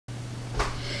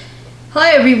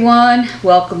Hi everyone,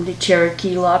 welcome to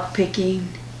Cherokee Lockpicking.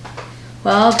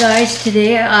 Well guys,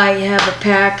 today I have a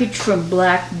package from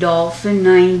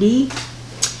BlackDolphin90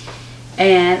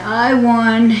 and I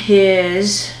won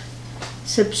his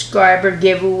subscriber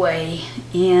giveaway,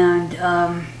 and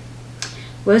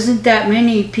wasn't that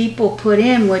many people put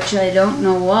in, which I don't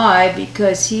know why,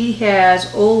 because he has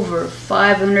over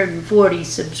 540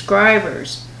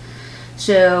 subscribers.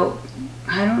 So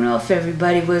I don't know if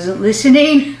everybody wasn't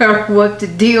listening or what the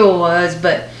deal was,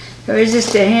 but there was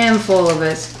just a handful of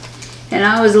us, and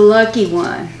I was a lucky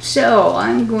one. So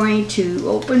I'm going to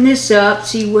open this up,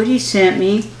 see what he sent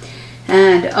me.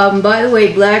 And by the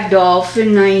way,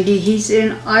 BlackDolphin90, he's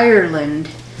in Ireland.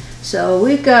 So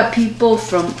we've got people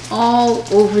from all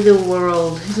over the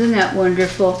world. Isn't that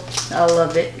wonderful? I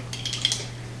love it.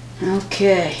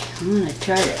 Okay, I'm going to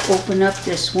try to open up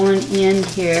this one end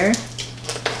here.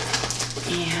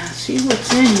 Yeah, see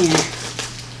what's in here.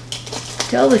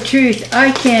 Tell the truth,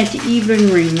 I can't even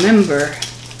remember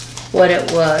what it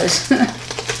was.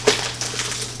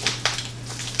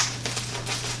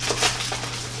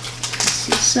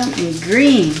 See something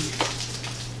green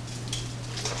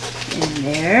in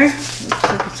there. Looks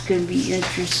like it's going to be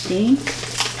interesting.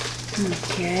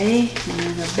 Okay,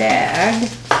 and a bag.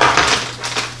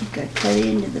 I think I cut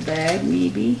into the bag,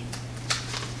 maybe.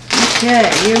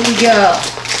 Okay, here we go.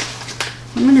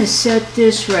 I'm going to set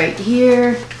this right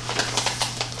here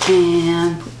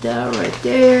and put that right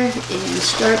there and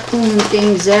start pulling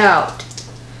things out.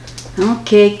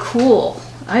 Okay, cool.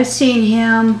 I've seen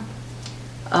him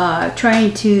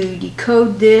trying to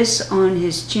decode this on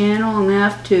his channel. I'm going to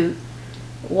have to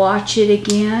watch it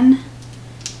again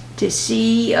to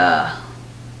see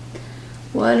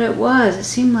what it was. It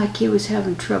seemed like he was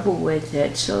having trouble with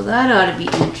it, so that ought to be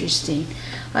interesting.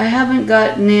 I haven't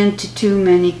gotten into too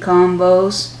many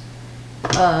combos,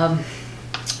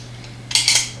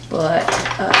 but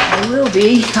I will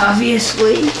be,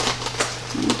 obviously.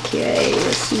 Okay,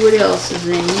 let's see what else is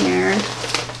in here.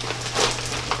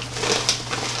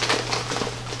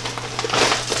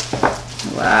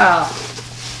 Wow,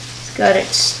 it's got it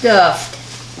stuffed.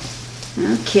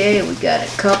 Okay, we got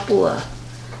a couple of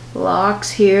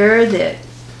locks here that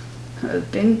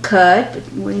have been cut,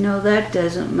 but we know that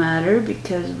doesn't matter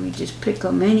because we just pick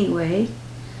them anyway.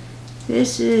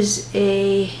 This is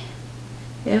a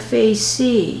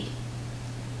FAC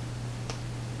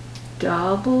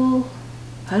double,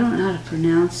 I don't know how to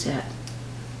pronounce that,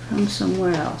 from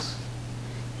somewhere else.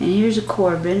 And here's a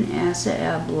Corbin Asa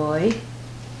Abloy.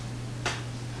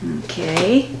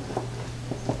 Okay,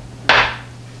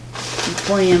 I'm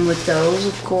playing with those,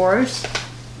 of course.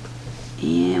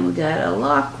 And we got a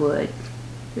Lockwood.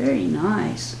 Very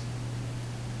nice.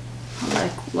 I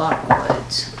like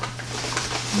Lockwoods.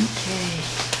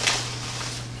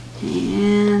 Okay.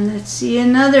 And let's see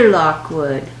another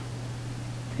Lockwood.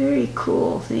 Very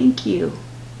cool. Thank you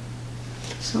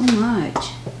so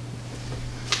much.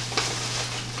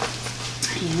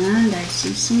 And I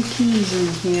see some keys in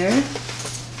here.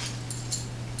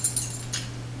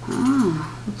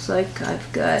 Ah, looks like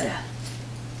I've got a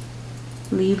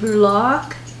lever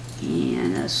lock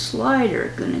and a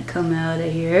slider gonna come out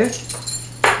of here.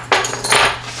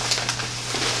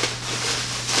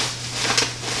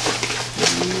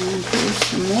 And here's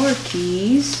some more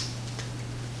keys.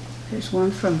 There's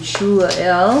one from Shua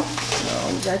L.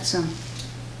 So we got some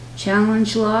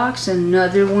challenge locks.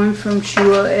 Another one from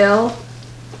Shua L.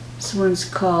 This one's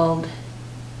called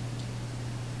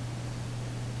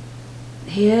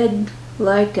Head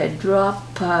Like a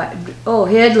Drop Pie. Oh,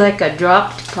 Head Like a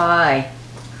Dropped Pie.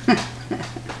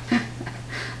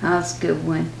 That's a good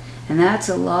one. And that's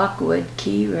a Lockwood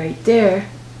key right there.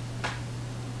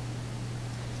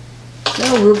 So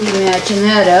we'll be matching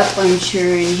that up, I'm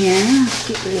sure, in here. Let's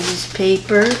get rid of this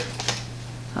paper.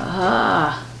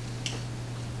 Aha.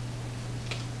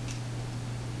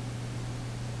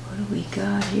 What do we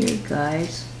got here,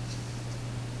 guys?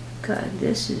 God,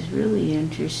 this is really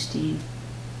interesting.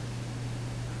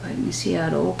 If I can see how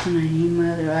to open, I need my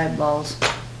other eyeballs.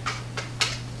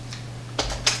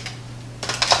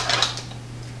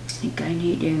 I think I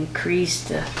need to increase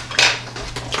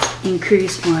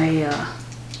my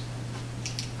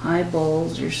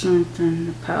eyeballs or something,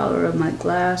 the power of my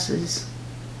glasses.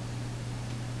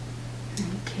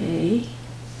 Okay.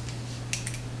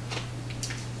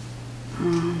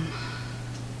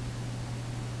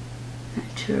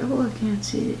 Not trouble, I can't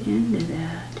see the end of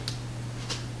that.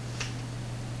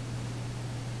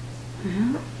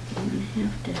 Well, I'm going to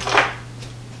have to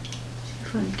see if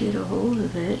I can get a hold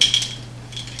of it.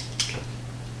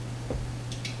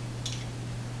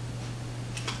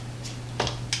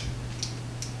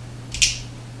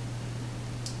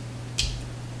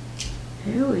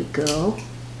 There we go.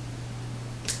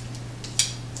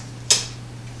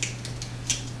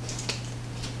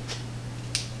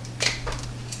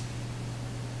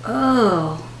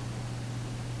 Oh,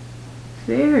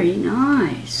 very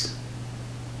nice.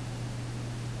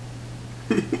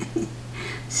 It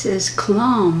says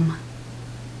Clum.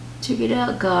 Check it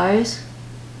out, guys.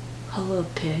 I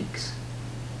love pigs.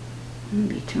 I'm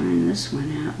gonna be trying this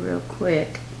one out real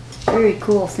quick. Very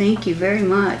cool. Thank you very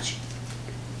much.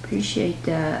 Appreciate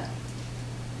that.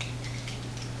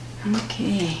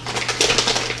 Okay.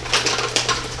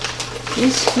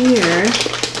 This here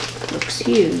looks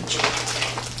huge.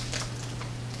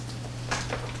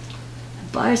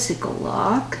 A bicycle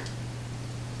lock.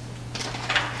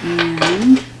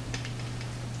 And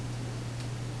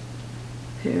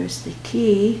here's the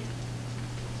key.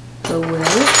 Go with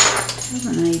it. I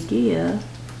have an idea.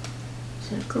 Does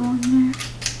that go in there?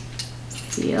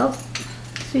 Yep.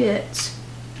 Fits.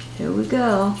 There we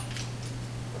go.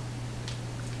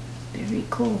 Very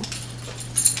cool.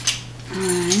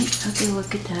 Alright, okay,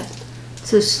 look at that.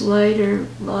 It's a slider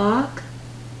lock.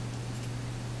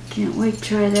 Can't wait to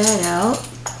try that out.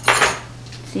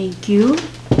 Thank you.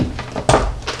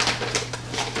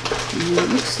 And it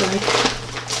looks like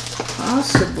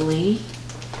possibly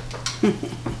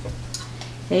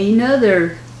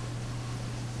another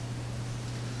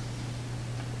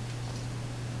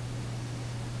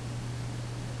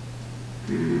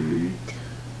and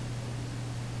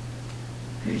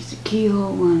there's the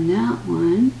keyhole on that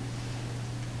one.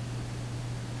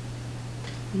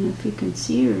 I don't know if you can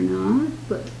see or not,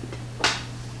 but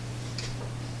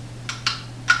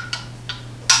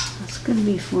that's going to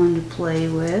be fun to play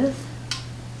with.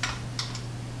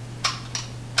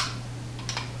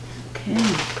 Okay,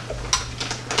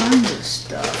 tons of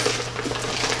stuff.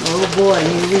 Oh boy,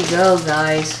 here we go,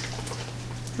 guys.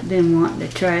 I've been wanting to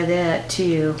try that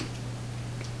too.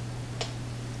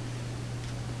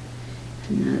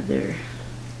 Another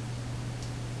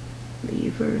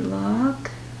lever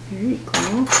lock. Very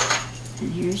cool.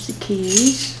 And here's the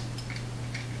keys.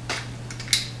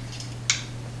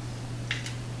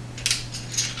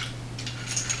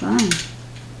 Fun.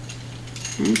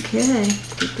 Okay,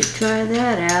 get to try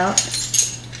that out.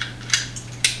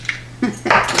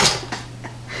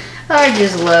 I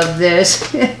just love this.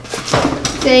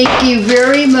 Thank you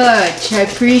very much. I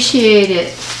appreciate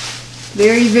it.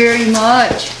 Very, very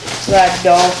much, Black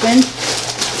Dolphin.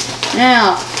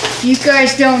 Now, if you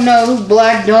guys don't know who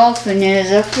Black Dolphin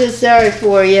is, I feel sorry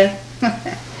for you.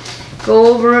 Go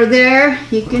over there,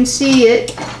 you can see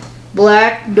it.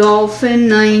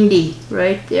 BlackDolphin90.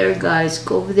 Right there, guys.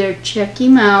 Go over there, check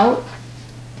him out.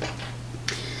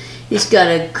 He's got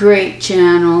a great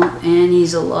channel and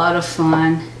he's a lot of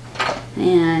fun.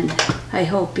 And I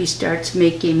hope he starts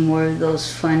making more of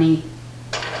those funny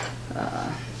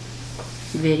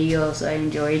videos. I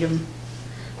enjoyed them.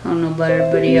 I don't know about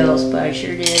everybody else, but I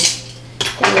sure did.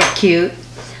 They look cute.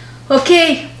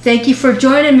 Okay, thank you for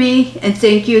joining me, and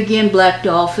thank you again, Black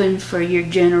Dolphin, for your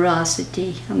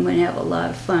generosity. I'm going to have a lot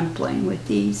of fun playing with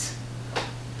these.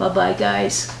 Bye-bye,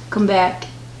 guys. Come back.